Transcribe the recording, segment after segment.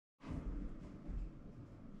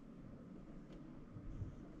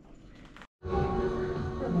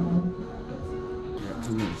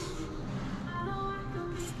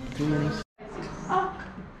fingers. Oh.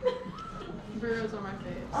 Burritos are my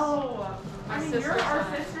favorite. Oh, I mean, you're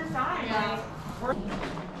our sister sign. Yeah.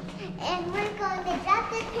 And we're going to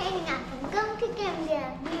drop this painting up and go to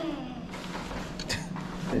Gambia.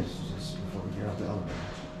 This is just before we get off the elevator.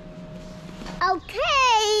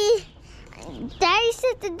 Okay. Daddy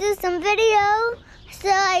said to do some video, so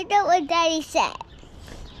I know what Daddy said.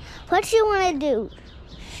 What you want to do?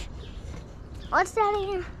 What's that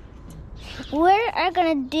again? We are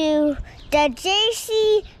going to do the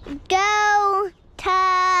Jace go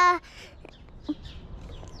to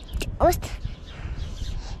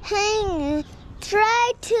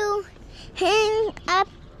try to hang up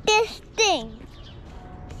this thing.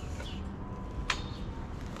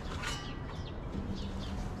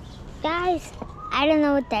 Guys, I don't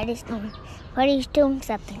know what Daddy's doing, but he's doing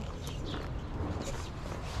something.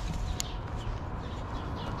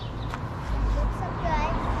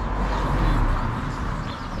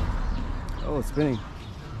 Oh, it's spinning.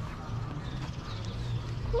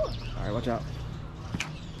 Cool. All right, watch out.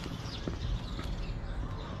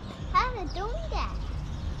 How's it doing that?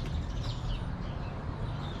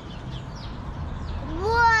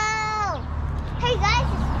 Whoa! Hey guys,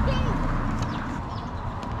 it's spinning.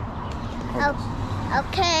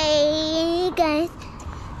 Okay, guys,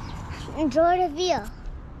 enjoy the view.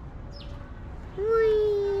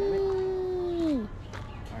 Whee!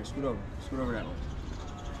 All right, scoot over. Scoot over that way.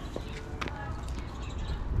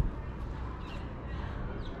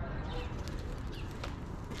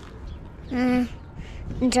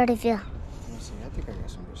 Enjoy the view. Let me see. I think I got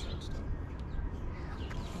some good shots though.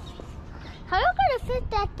 How are you gonna fit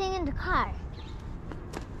that thing in the car?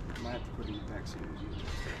 I might have to put it in the back seat with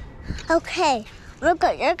you. Okay,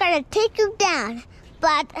 you're gonna take you down,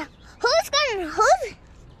 but whose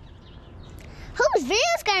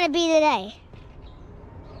video's gonna be today?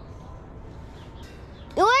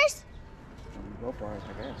 Yours? Go for it,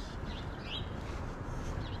 I guess.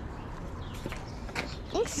 I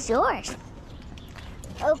think it's yours.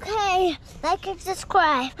 Okay, like and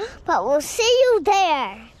subscribe, but we'll see you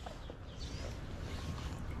there.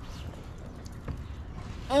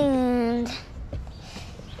 And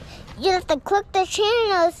you have to click the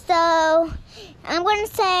channel, so I'm going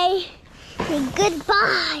to say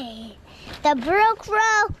goodbye. The broke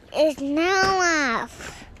row is now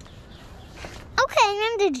off. Okay,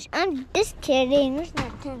 I'm just kidding. It's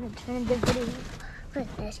not time to turn the video for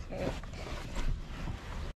this.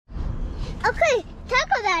 Okay, talk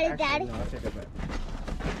about it, Daddy. No, I'll take it back.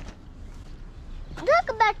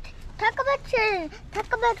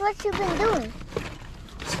 Talk about what you've been doing.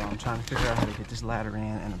 So I'm trying to figure out how to get this ladder in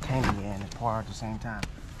and the painting in and pour at the same time.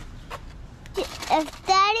 If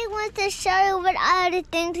Daddy wants to show you what other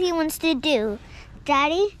things he wants to do,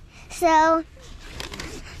 Daddy, so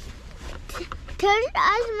tell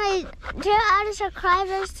other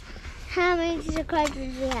subscribers how many subscribers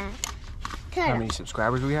we have. Tell How them. many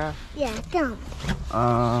subscribers we have? Yeah, tell them.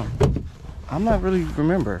 I'm not really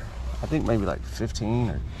remember. I think maybe like 15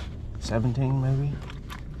 or 17 maybe.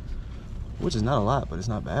 Which is not a lot, but it's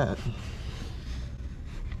not bad.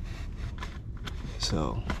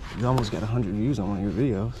 So, you almost got 100 views on one of your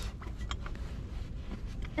videos.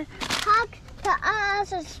 Talk to our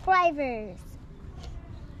subscribers.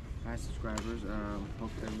 Hi subscribers,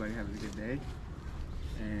 hope everybody has a good day.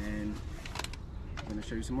 And I'm gonna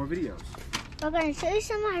show you some more videos. We're going to show you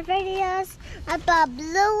some more videos about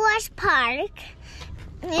Blue Wash Park.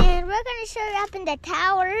 And we're going to show you up in the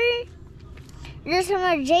tower. There's some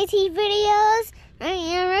more JT videos.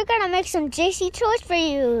 And we're going to make some JC toys for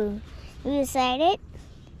you. You excited?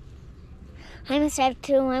 I'm excited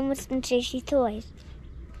too. I'm with some JC toys.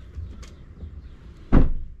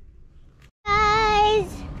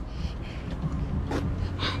 Guys.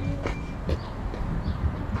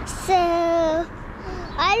 So,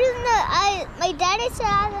 I don't know. My daddy said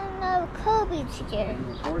I don't know if Kobe's here. Are you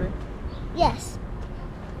recording? Yes.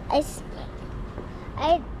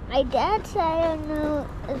 My dad said I don't know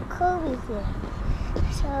if Kobe's here.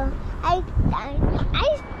 So I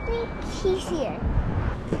think he's here.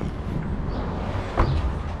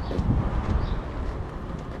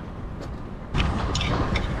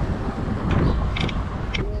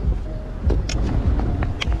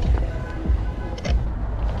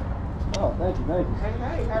 Oh, thank you.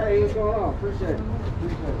 Hey, what's going on? Appreciate it.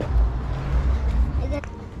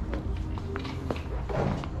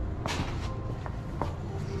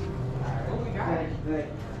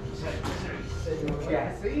 Yeah,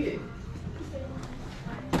 I see it.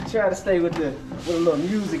 Try to stay with a little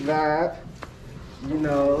music vibe, you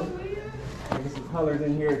know. There's some colors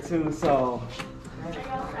in here too, so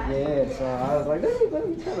Yeah, so I was like, let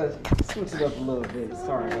me kind of switch it up a little bit.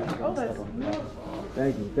 Sorry, I got stuff on the back.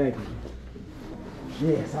 Thank you.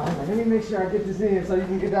 Yeah, so I was like, let me make sure I get this in so you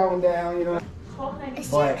can get that one down, you know.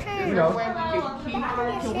 But, you know.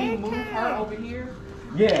 Can we move her over here?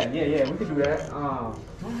 Yeah, we can do that.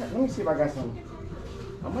 Let me see if I got some.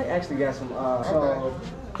 I might actually got some. So,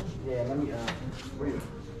 yeah, let me.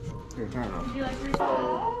 Here, turn it off. Would you like to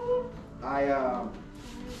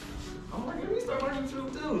I'm like, let me start learning too.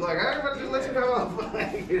 Like, I ain't about to just let you come up.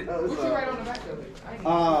 You know, What's right on the back of it?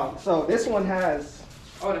 So this one has.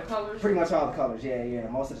 Oh, the colors? Pretty much all the colors, yeah.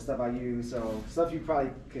 Most of the stuff I use, so stuff you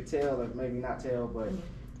probably could tell or maybe not tell, but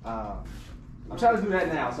I'm trying to do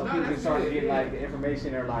that now, so people can start to get like the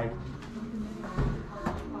information or like.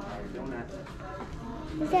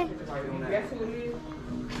 Okay. Guess who it is?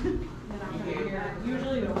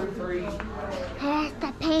 Usually number 3. Pass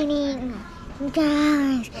the painting,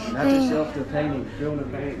 guys. Not yourself the painting, film the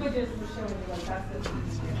painting.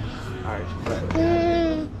 Alright, she's back.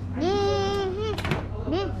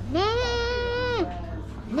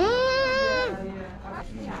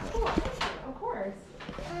 Of course.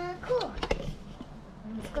 Cool.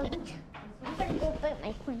 Let's go. I'm gonna go put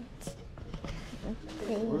my points.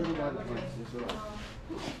 Where do I put this?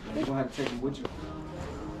 You're gonna have to take them with you.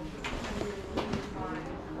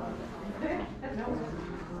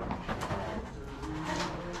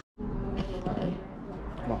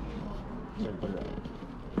 Come on. So put it up.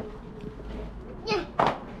 Yeah.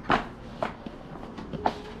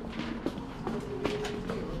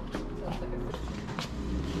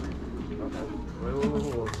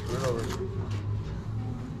 Whoa, screw over.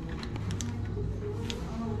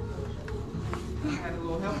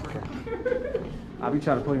 I be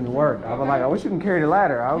trying to put in the work. I was like, I wish you can carry the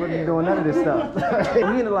ladder. I wouldn't be doing none of this stuff. We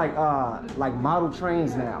into like model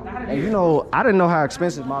trains now. And you know, I didn't know how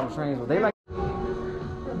expensive model trains were. They like.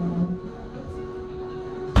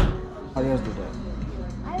 How else do that?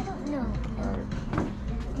 I don't know. Alright.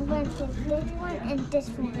 I'm going to take this one and this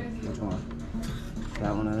one. Which one?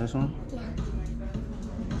 That one and this one? Yeah.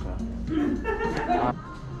 Okay.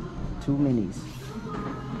 2 minis.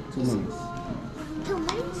 2 minis. 2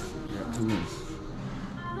 minutes? Yeah, 2 minis.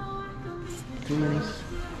 2 minis.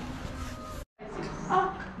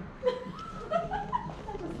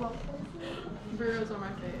 Burrows on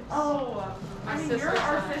my face. Oh, I mean, you're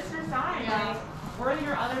our sister sign. Yeah. Like, we're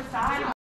your other side.